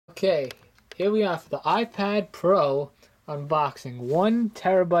Okay, here we are for the iPad Pro unboxing. 1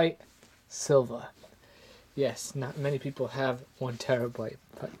 TB silver. Yes, not many people have 1 TB,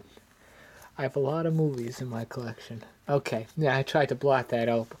 but I have a lot of movies in my collection. Okay, yeah, I tried to blot that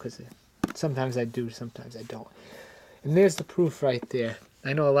out because sometimes I do, sometimes I don't. And there's the proof right there.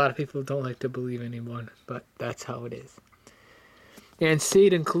 I know a lot of people don't like to believe anyone, but that's how it is. And see,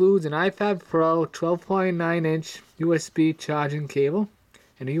 it includes an iPad Pro 12.9-inch USB charging cable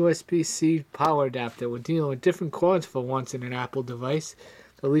and a USB-C power adapter. We're dealing with different cords for once in an Apple device,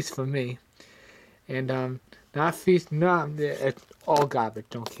 at least for me. And it's all garbage.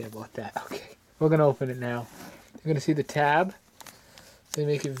 Don't care about that. Okay, we're gonna open it now. You're gonna see the tab. They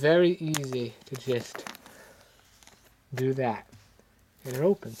make it very easy to just do that, and it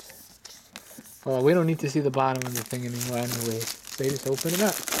opens. Well, we don't need to see the bottom of the thing anymore, anyways. So you just open it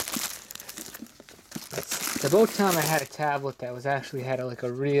up. That's about time I had a tablet that was actually had like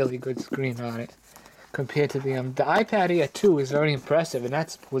a really good screen on it, compared to the iPad Air 2 is very impressive, and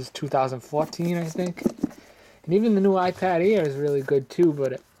that was 2014, I think. And even the new iPad Air is really good too,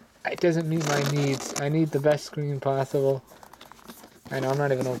 but it doesn't meet my needs. I need the best screen possible. I know I'm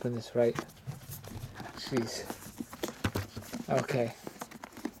not even opening this right. Jeez. Okay.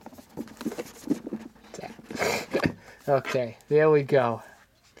 Okay, there we go.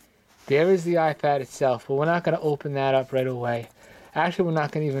 There is the iPad itself, but we're not going to open that up right away. Actually, we're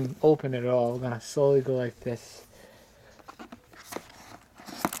not going to even open it at all. We're going to slowly go like this.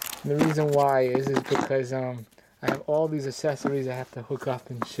 And the reason why is because I have all these accessories I have to hook up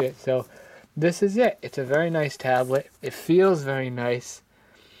and shit. So this is it. It's a very nice tablet. It feels very nice.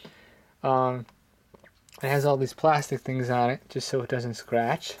 It has all these plastic things on it, just so it doesn't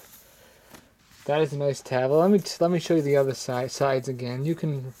scratch. That is a nice tablet. Let me show you the other sides again. You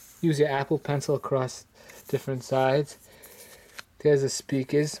can use your Apple Pencil across different sides. There's the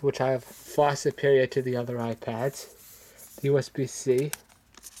speakers, which I have far superior to the other iPads. The USB-C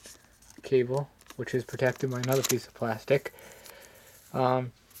cable, which is protected by another piece of plastic.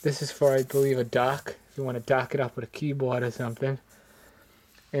 This is for, I believe, a dock. If you want to dock it up with a keyboard or something.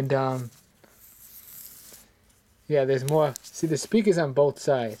 And yeah, there's more. See, the speakers on both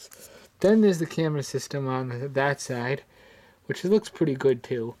sides. Then there's the camera system on that side, which looks pretty good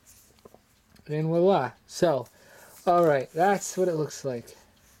too. And voila. So, alright, that's what it looks like.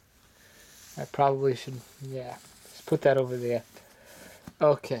 I probably should, yeah, just put that over there.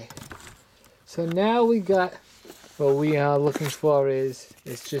 Okay. So now we got, what we are looking for is,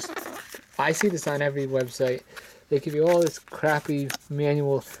 it's just, I see this on every website. They give you all this crappy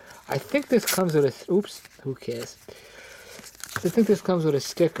manual. I think this comes with a, oops, who cares? I think this comes with a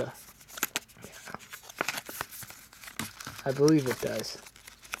sticker. I believe it does.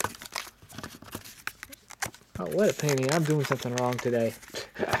 Oh, what a pain. I'm doing something wrong today.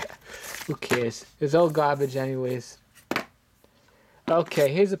 Who cares? It's all garbage anyways.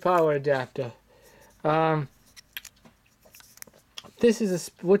 Okay, here's a power adapter. This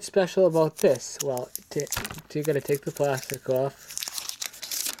is what's special about this? Well, you gotta take the plastic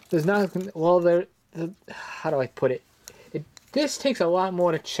off. There's not, well, how do I put it? This takes a lot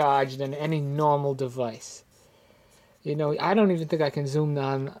more to charge than any normal device. You know, I don't even think I can zoom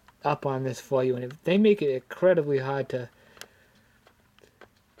up on this for you, and they make it incredibly hard to.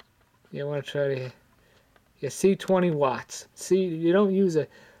 You want to try to. You see 20 watts. See, you don't use a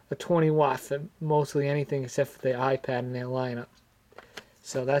 20 watt for mostly anything except for the iPad in their lineup.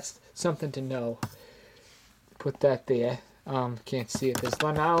 So that's something to know. Put that there. Can't see it. There's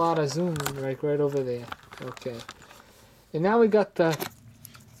not a lot of zoom right over there. Okay. And now we got the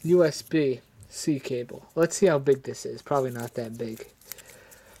USB-C cable. Let's see how big this is. Probably not that big.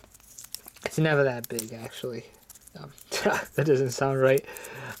 It's never that big, actually. That doesn't sound right.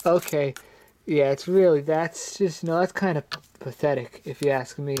 Okay. Yeah, it's really, that's just, that's kind of pathetic, if you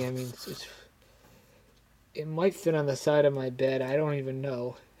ask me. I mean, it might fit on the side of my bed. I don't even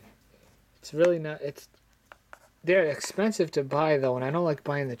know. It's really not, they're expensive to buy, though, and I don't like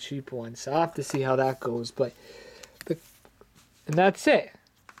buying the cheap ones. So I'll have to see how that goes, but, and that's it.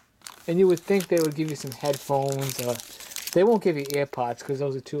 And you would think they would give you some headphones, or they won't give you AirPods because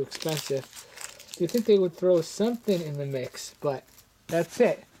those are too expensive. You'd think they would throw something in the mix, but that's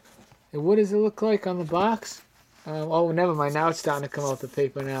it. And what does it look like on the box? Oh, never mind. Now it's starting to come out the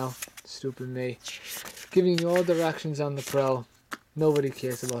paper now. Stupid me. Giving you all directions on the Pro. Nobody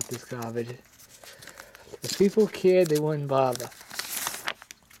cares about this garbage. If people cared, they wouldn't bother.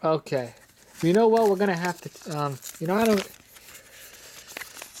 Okay. You know what? We're going to have to, I don't...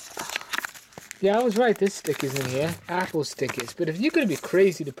 Yeah, I was right. There's stickers in here. Apple stickers. But if you're going to be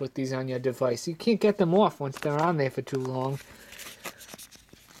crazy to put these on your device, you can't get them off once they're on there for too long.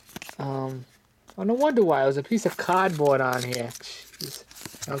 Oh, no wonder why. There's a piece of cardboard on here. Jeez.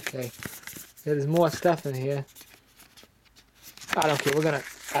 Okay. Yeah, there's more stuff in here. I don't care.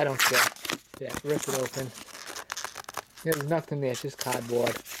 I don't care. Yeah, rip it open. Yeah, there's nothing there. It's just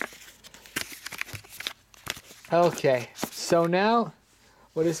cardboard. Okay. So now,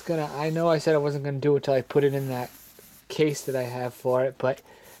 what is gonna... I know I said I wasn't gonna do it till I put it in that case that I have for it, but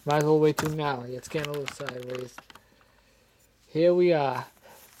might as well wait till now. It's getting a little sideways. Here we are.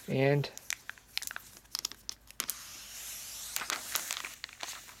 And...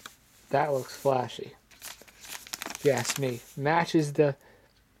 that looks flashy. Yes, me. Matches the,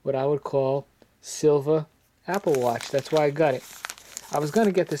 what I would call, silver Apple Watch. That's why I got it. I was going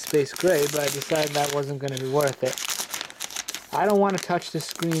to get the space gray, but I decided that wasn't going to be worth it. I don't want to touch the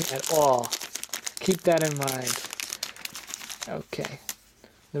screen at all. Keep that in mind. Okay.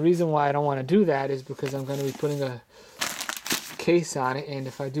 The reason why I don't want to do that is because I'm going to be putting a case on it, and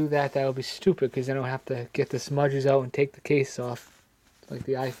if I do that, that would be stupid because I don't have to get the smudges out and take the case off like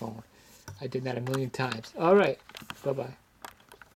the iPhone. I did that a million times. All right. Bye-bye.